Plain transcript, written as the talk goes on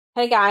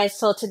Hey guys,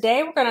 so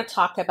today we're going to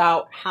talk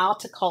about how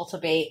to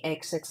cultivate a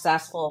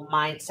successful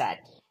mindset.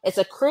 It's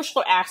a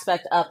crucial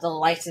aspect of the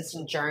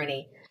licensing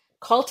journey.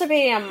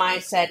 Cultivating a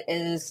mindset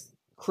is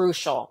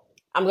crucial.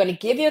 I'm going to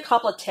give you a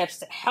couple of tips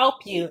to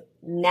help you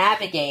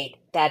navigate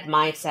that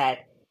mindset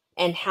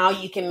and how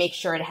you can make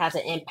sure it has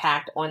an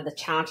impact on the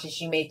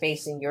challenges you may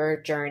face in your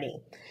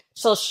journey.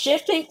 So,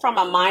 shifting from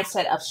a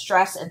mindset of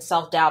stress and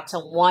self doubt to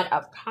one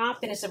of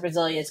confidence and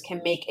resilience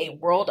can make a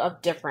world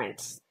of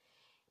difference,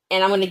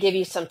 and I'm going to give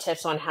you some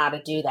tips on how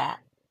to do that.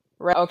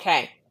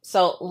 Okay,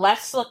 so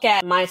let's look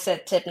at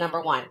mindset tip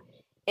number one.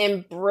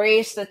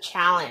 Embrace the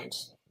challenge.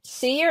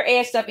 See your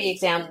ASW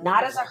exam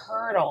not as a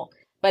hurdle,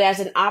 but as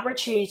an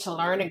opportunity to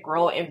learn and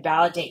grow and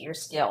validate your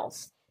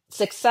skills.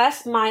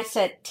 Success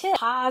mindset tip,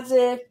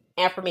 positive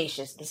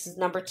affirmations. This is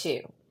number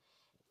two.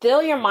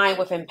 Fill your mind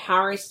with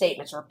empowering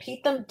statements.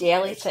 Repeat them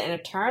daily to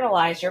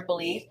internalize your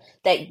belief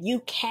that you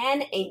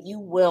can and you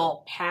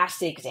will pass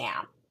the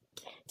exam.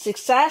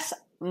 Success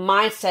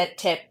mindset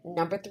tip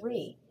number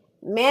three,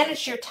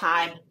 manage your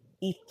time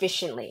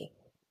efficiently.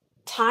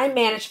 Time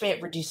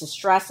management reduces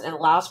stress and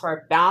allows for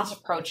a balanced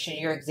approach to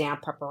your exam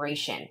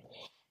preparation.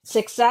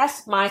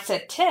 Success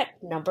mindset tip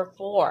number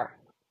four,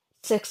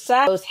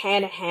 success goes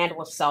hand in hand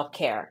with self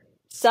care.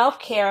 Self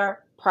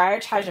care,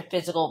 prioritize your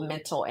physical,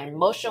 mental, and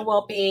emotional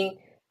well being.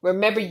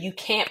 Remember, you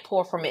can't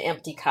pour from an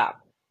empty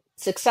cup.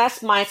 Success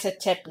mindset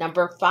tip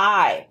number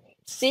five,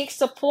 seek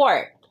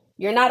support.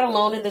 You're not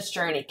alone in this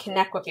journey.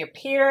 Connect with your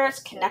peers,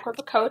 connect with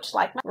a coach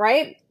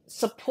right?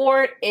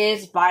 Support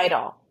is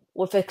vital.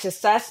 With a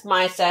success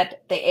mindset,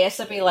 the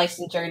ASW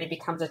license journey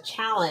becomes a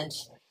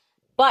challenge,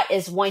 but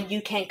is one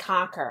you can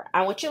conquer.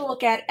 I want you to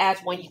look at it as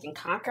one you can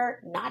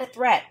conquer, not a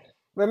threat.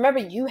 Remember,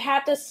 you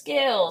have the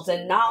skills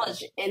and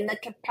knowledge and the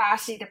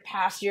capacity to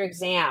pass your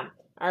exam.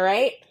 All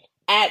right?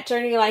 At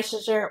Journey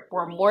Licensure,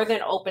 we're more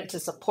than open to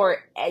support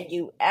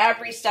you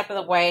every step of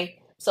the way.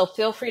 So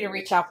feel free to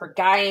reach out for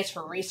guidance,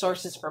 for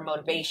resources, for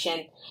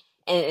motivation.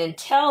 And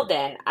until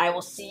then, I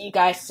will see you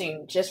guys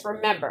soon. Just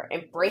remember,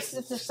 embrace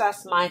the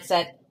success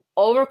mindset,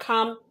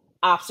 overcome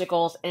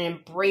obstacles, and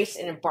embrace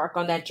and embark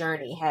on that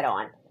journey head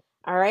on.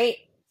 All right?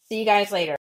 See you guys later.